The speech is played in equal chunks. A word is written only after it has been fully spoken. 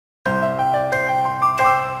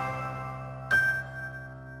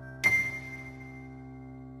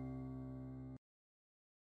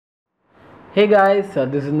Hey guys,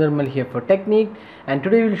 this is Nirmal here for Technique, and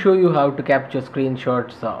today we'll show you how to capture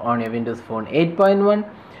screenshots on your Windows Phone 8.1.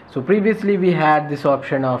 So previously we had this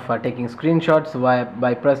option of taking screenshots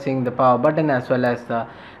by pressing the power button as well as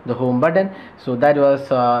the home button. So that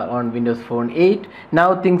was on Windows Phone 8.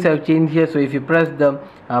 Now things have changed here. So if you press the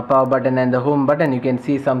power button and the home button, you can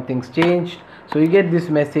see something's changed. So you get this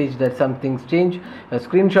message that something's changed. A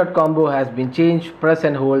screenshot combo has been changed. Press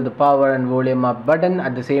and hold the power and volume up button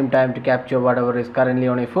at the same time to capture whatever is currently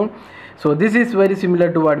on your phone. So this is very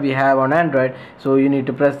similar to what we have on Android. So you need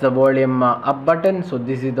to press the volume up button. So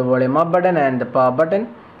this is the volume up button and the power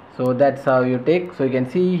button. So that's how you take. So you can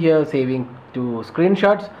see here saving to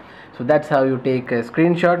screenshots. So that's how you take a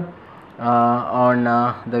screenshot on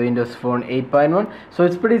the Windows Phone 8.1. So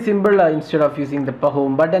it's pretty simple. Instead of using the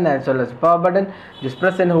home button as well as power button, just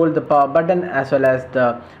press and hold the power button as well as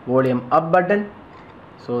the volume up button.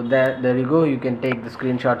 So there you go, you can take the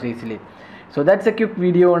screenshots easily. So that's a quick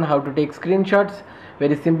video on how to take screenshots.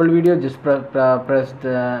 Very simple video. Just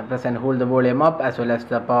press and hold the volume up as well as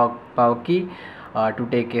the power key to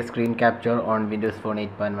take a screen capture on Windows Phone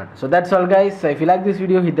 8.1. So that's all guys. So if you like this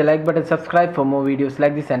video, hit the like button, subscribe for more videos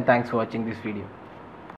like this, and thanks for watching this video.